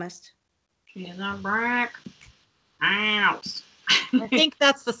 I'm the dumbest. She's a brick house. I think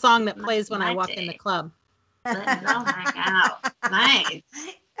that's the song that plays when I My walk in the day. club. Let it all hang out. Nice.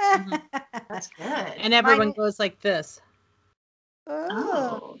 That's good. And everyone Mine- goes like this.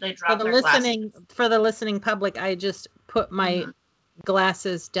 Oh. They For drop the their listening public, I just put my Mhm.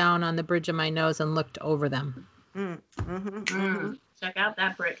 glasses down on the bridge of my nose and looked over them. Check out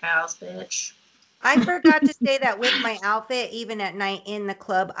that brick house, bitch. I forgot to say that with my outfit, even at night in the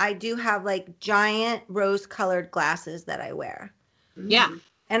club, I do have like giant rose-colored glasses that I wear. Yeah.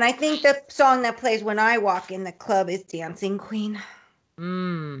 And I think the song that plays when I walk in the club is Dancing Queen.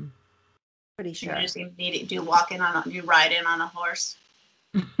 Mm. Pretty You sure. just need to you ride in on a horse.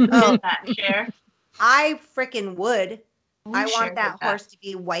 Oh, That share. I freaking would. I Cher want that did horse to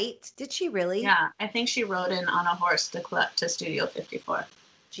be white. Did she really? Yeah, I think she rode in on a horse to Studio 54.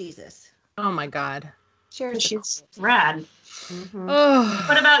 Jesus. Oh my God. Cher's She's rad. mm-hmm. Oh.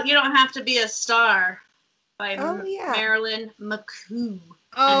 What about You Don't Have to Be a Star by Oh, yeah. Marilyn McCoo?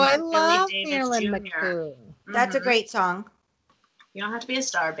 Oh, I Billy love Davis Marilyn Jr. McCoo. That's a Mhm. great song. You don't have to be a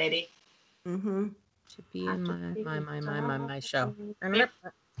star, baby. Mm-hmm. To be in my show. Yep.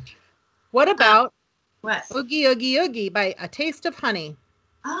 What about What? Oogie Oogie Oogie by A Taste of Honey?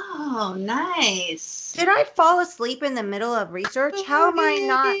 Oh, nice. Did I fall asleep in the middle of research? How am I Oogie,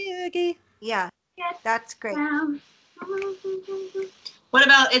 not? Oogie, Oogie. Yeah, that's great. What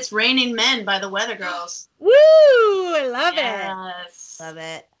about It's Raining Men by the Weather Girls? Woo! I love it. Yes. Love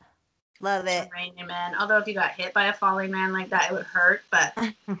it. Love it. It's Raining Men. Although if you got hit by a falling man like that, it would hurt, but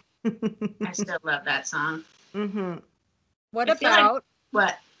I still love that song. Mm-hmm. What I feel like- about,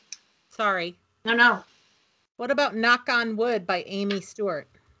 What? sorry, No. what about Knock on Wood by Amy Stewart?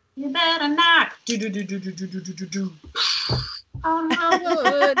 You better knock. Do. On Wood,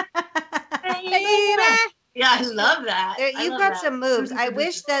 wood. baby. Yeah, I love that. There, I you've love got that. some moves. I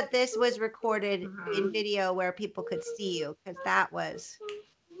wish that this was recorded Mhm. in video where people could see you, because that was,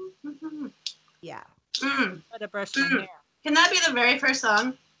 yeah. Mm. How to brush my Mm. hair. Can that be the very first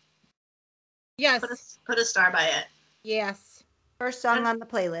song? Yes. Put a star by it. Yes. First song on the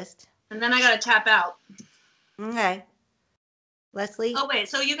playlist. And then I gotta tap out. Okay. Leslie? Oh wait,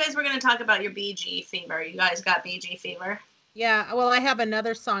 so you guys were gonna talk about your BG fever. You guys got BG fever? Yeah. Well, I have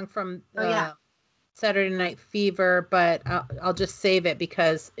another song from Oh, yeah. Saturday Night Fever, but I'll just save it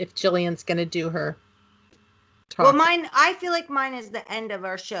because if Jillian's going to do her talk. Well, mine, I feel like mine is the end of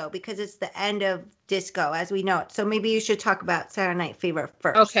our show because it's the end of disco as we know it. So maybe you should talk about Saturday Night Fever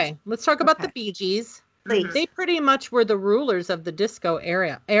first. Okay. Let's talk about the Okay. Bee Gees. Please. They pretty much were the rulers of the disco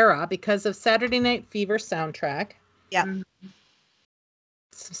era because of Saturday Night Fever soundtrack. Yeah. Mhm.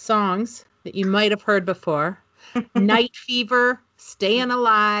 Some songs that you might have heard before. Night Fever, Staying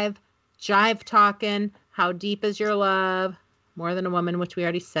Alive, Jive Talkin', How Deep Is Your Love, More Than a Woman, which we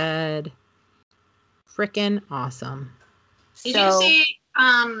already said. Frickin' awesome. Did So you see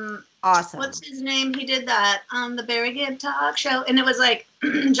awesome. what's his name? He did that on the Barry Gibb talk show, and it was like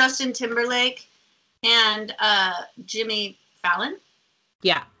Justin Timberlake and Jimmy Fallon.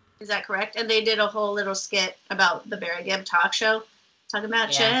 Yeah. Is that correct? And they did a whole little skit about the Barry Gibb talk show, talking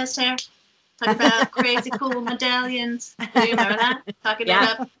about Yeah. chest hair, talking about crazy cool medallions. Do you remember that? Talking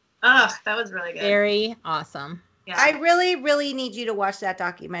Yeah. it up. Oh, that was really good. Very awesome. Yeah. I really, really need you to watch that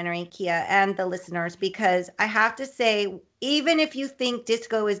documentary, Kia, and the listeners, because I have to say, even if you think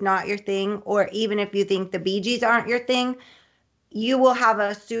disco is not your thing, or even if you think the Bee Gees aren't your thing, you will have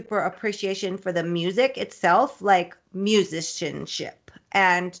a super appreciation for the music itself, like musicianship.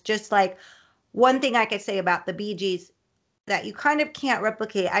 And just like one thing I could say about the Bee Gees that you kind of can't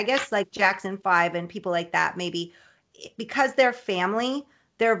replicate, I guess like Jackson 5 and people like that, maybe because they're family,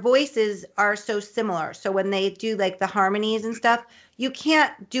 their voices are so similar. So when they do like the harmonies and stuff, you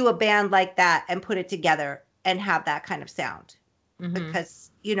can't do a band like that and put it together and have that kind of sound Mhm.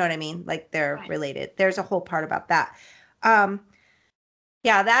 because you know what I mean? Like they're Right. related. There's a whole part about that.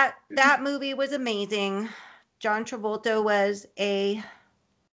 Yeah, that movie was amazing. John Travolta was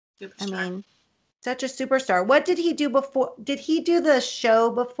Superstar. such a superstar. What did he do before? Did he do the show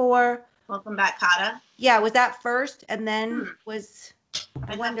before? Welcome back, Kata. Yeah, was that first and then was I'd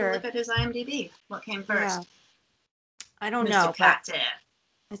have wonder. to look at his IMDb. What came first? I don't Mr. know. but Kata.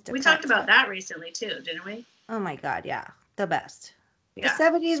 Mr. We talked Kata. about that recently too, didn't we? Oh my God, yeah. The best. The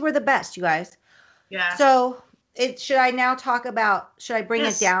 70s were the best, you guys. Yeah. So should I now talk about, should I bring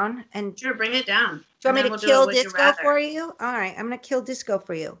it down? And sure, bring it down. Do you want me to kill disco for you? All right, I'm going to kill disco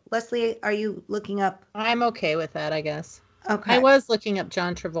for you. Leslie, are you looking up? I'm okay with that, I guess. Okay. I was looking up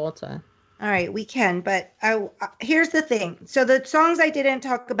John Travolta. All right, we can, but here's the thing. So the songs I didn't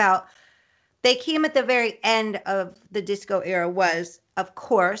talk about, they came at the very end of the disco era was, of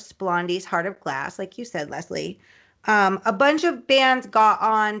course, Blondie's Heart of Glass, like you said, Leslie. A bunch of bands got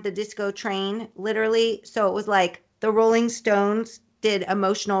on the disco train, literally. So it was like the Rolling Stones did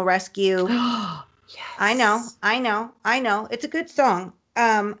Emotional Rescue. Yes. I know. It's a good song.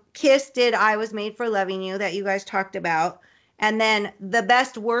 Kiss did I Was Made for Loving You that you guys talked about. And then the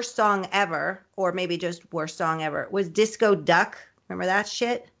best worst song ever, or maybe just worst song ever, was Disco Duck. Remember that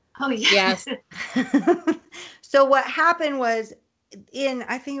shit? Oh, yeah. Yes. So what happened was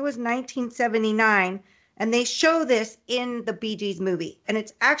I think it was 1979, and they show this in the Bee Gees movie. And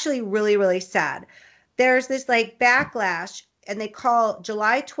it's actually really, really sad. There's this like backlash, and they call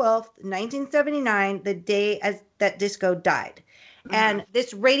July 12th, 1979, the day that disco died. Mm-hmm. And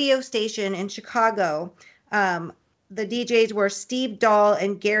this radio station in Chicago, the DJs were Steve Dahl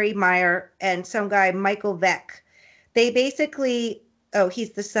and Gary Meyer and some guy, Michael Veeck. They basically,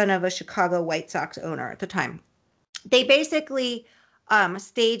 he's the son of a Chicago White Sox owner at the time. They basically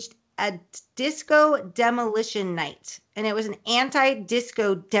staged a disco demolition night, and it was an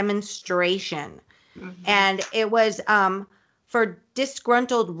anti-disco demonstration. Mm-hmm. And it was for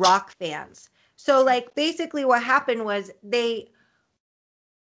disgruntled rock fans. So like basically what happened was there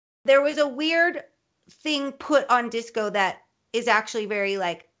was a weird thing put on disco that is actually very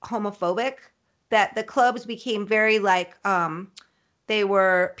like homophobic, that the clubs became very like they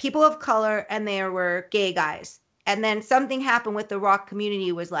were people of color and they were gay guys. And then something happened with the rock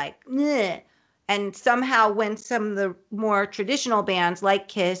community was like, Neh. And somehow when some of the more traditional bands like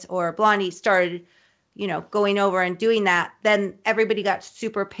Kiss or Blondie started, going over and doing that, then everybody got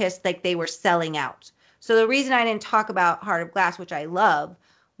super pissed, like they were selling out. So the reason I didn't talk about Heart of Glass, which I love,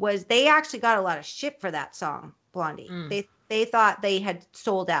 was they actually got a lot of shit for that song, Blondie. They thought they had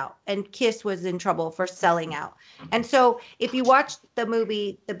sold out, and Kiss was in trouble for selling out. And so if you watch the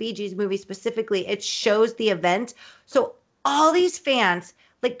movie, the Bee Gees movie specifically, it shows the event. So all these fans,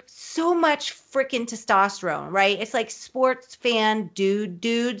 like so much freaking testosterone, right? It's like sports fan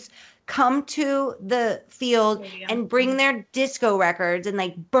dudes come to the field and bring their disco records and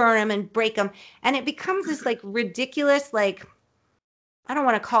like burn them and break them. And it becomes this like ridiculous, like, I don't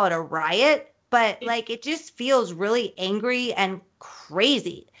want to call it a riot, but like it just feels really angry and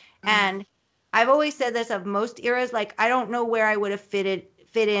crazy. Mm-hmm. And I've always said this of most eras, like I don't know where I would have fit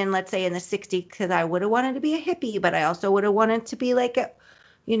in, let's say in the 60s, because I would have wanted to be a hippie, but I also would have wanted to be like a,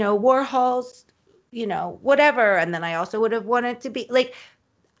 Warhol's, whatever. And then I also would have wanted to be like,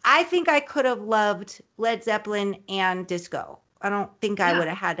 I think I could have loved Led Zeppelin and disco. I don't think I would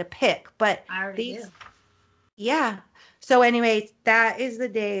have had to pick, but I already did. Yeah. So anyways, that is the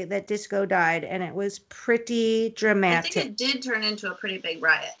day that disco died, and it was pretty dramatic. I think it did turn into a pretty big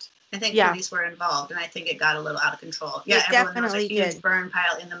riot. I think police were involved, and I think it got a little out of control. Yeah, everyone was a huge burn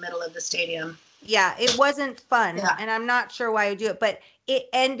pile in the middle of the stadium. Yeah, it wasn't fun, and I'm not sure why I would do it, but it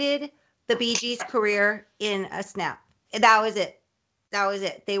ended the Bee Gees' career in a snap. That was it.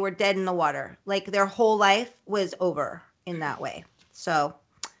 They were dead in the water. Like their whole life was over in that way. So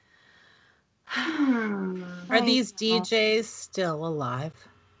are these DJs still alive?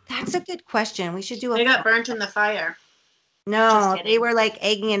 That's a good question. We should do They got burnt in the fire. No, they were like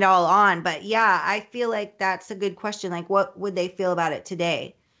egging it all on. But yeah, I feel like that's a good question. Like what would they feel about it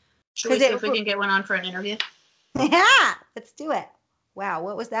today? Should we see if we can get one on for an interview? Yeah, let's do it. Wow,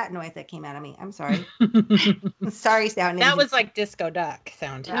 what was that noise that came out of me? I'm sorry. Sorry, sound. That was like Disco Duck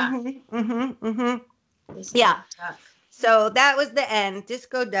sound. Yeah. Yeah. So that was the end.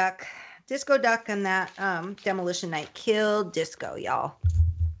 Disco Duck and that demolition night killed disco, y'all.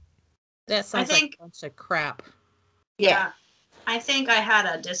 That sounds like a bunch of crap. Yeah. I think I had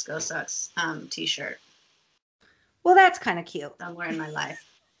a Disco Sucks t-shirt. Well, that's kind of cute. Somewhere in my life.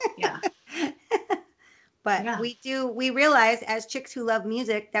 Yeah. But we realize as chicks who love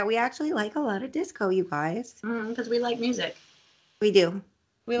music that we actually like a lot of disco, you guys. Because we like music. We do.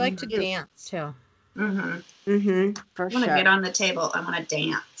 We like to dance too. For I want to get on the table. I want to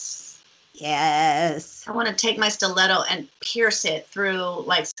dance. Yes. I want to take my stiletto and pierce it through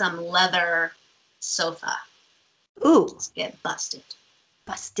like some leather sofa. Ooh. Just get busted.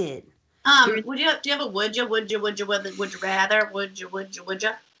 Busted. Do you have a would you rather? Would you?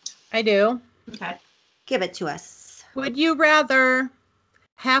 I do. Okay. Give it to us. Would you rather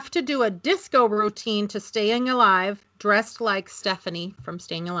have to do a disco routine to Staying Alive, dressed like Stephanie from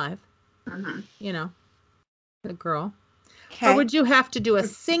Staying Alive. You know, the girl. Okay. Or would you have to do a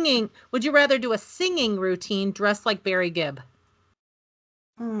singing? Would you rather do a singing routine dressed like Barry Gibb?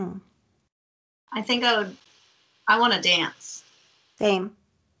 I think I want to dance. Same.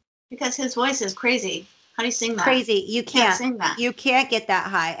 Because his voice is crazy. How do you sing that? Crazy. You can't sing that. You can't get that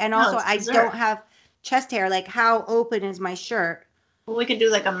high. And also, I don't have chest hair. Like, how open is my shirt? Well, we could do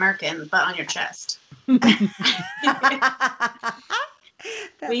like a merkin, but on your chest. We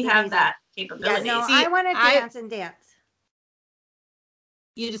have that capability. Yeah, no, I want to dance and dance.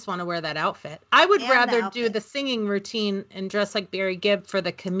 You just want to wear that outfit. I would rather do the singing routine and dress like Barry Gibb for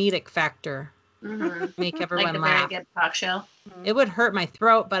the comedic factor. Make everyone like the laugh. Barry Gibb talk show. It would hurt my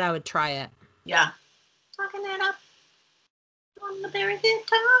throat, but I would try it. Yeah. Talking it up on the Barry Gibb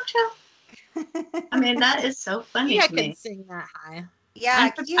talk show. I mean, that is so funny to me. I could sing that high.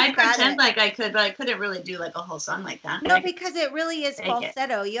 Yeah, I pretend like I could, but I couldn't really do like a whole song like that. No, because it really is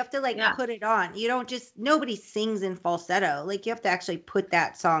falsetto. You have to put it on. You don't just, nobody sings in falsetto. Like, you have to actually put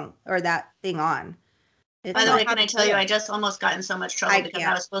that song or that thing on. By the way, can I tell you, I just almost got in so much trouble because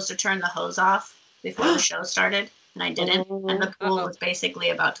I was supposed to turn the hose off before the show started, and I didn't, and the pool was basically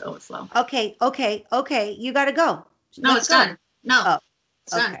about to overflow. Okay. You got to go. No, it's done. No,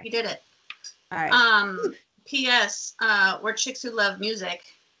 it's done. You did it. All right. P.S. We're chicks who love music.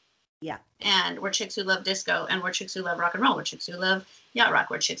 Yeah. And we're chicks who love disco, and we're chicks who love rock and roll. We're chicks who love yacht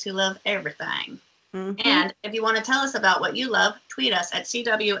rock. We're chicks who love everything. And if you want to tell us about what you love, tweet us at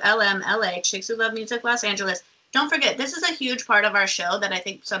CWLMLA, Chicks Who Love Music Los Angeles. Don't forget, this is a huge part of our show that I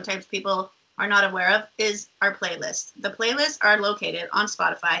think sometimes people are not aware of, is our playlist. The playlists are located on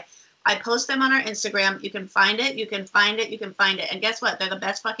Spotify. I post them on our Instagram. You can find it. You can find it. You can find it. And guess what? They're the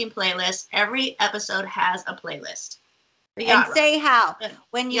best fucking playlists. Every episode has a playlist. And say how.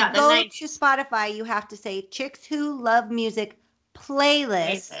 When you go to Spotify, you have to say Chicks Who Love Music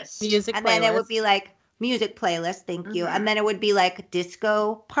playlist. Music and playlist. then it would be like music playlist. Thank you. And then it would be like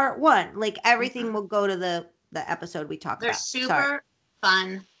disco part 1. Like, everything will go to the episode we talked about. They're super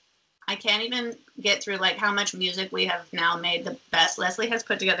fun. I can't even get through like how much music we have now made the best. Leslie has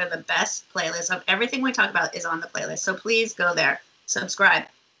put together the best playlist of everything we talk about is on the playlist. So please go there, subscribe,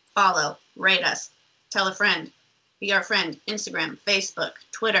 follow, rate us, tell a friend, be our friend, Instagram, Facebook,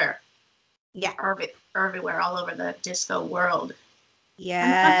 Twitter. Yeah. Everywhere, all over the disco world.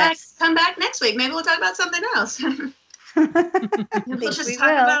 Yes. Come back next week. Maybe we'll talk about something else. We'll just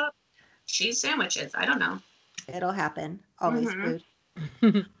talk about cheese sandwiches. I don't know. It'll happen. Always food.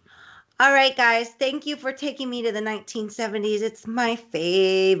 All right, guys. Thank you for taking me to the 1970s. It's my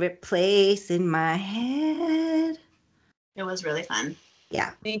favorite place in my head. It was really fun.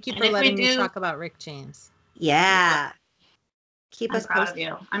 Yeah. Thank you for letting me talk about Rick James. Yeah. Keep us proud of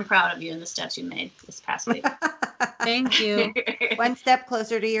you. I'm proud of you and the steps you made this past week. Thank you. One step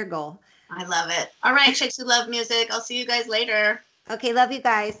closer to your goal. I love it. All right, chicks who love music. I'll see you guys later. Okay, love you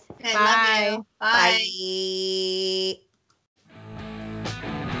guys. Okay, love you. Bye. Bye.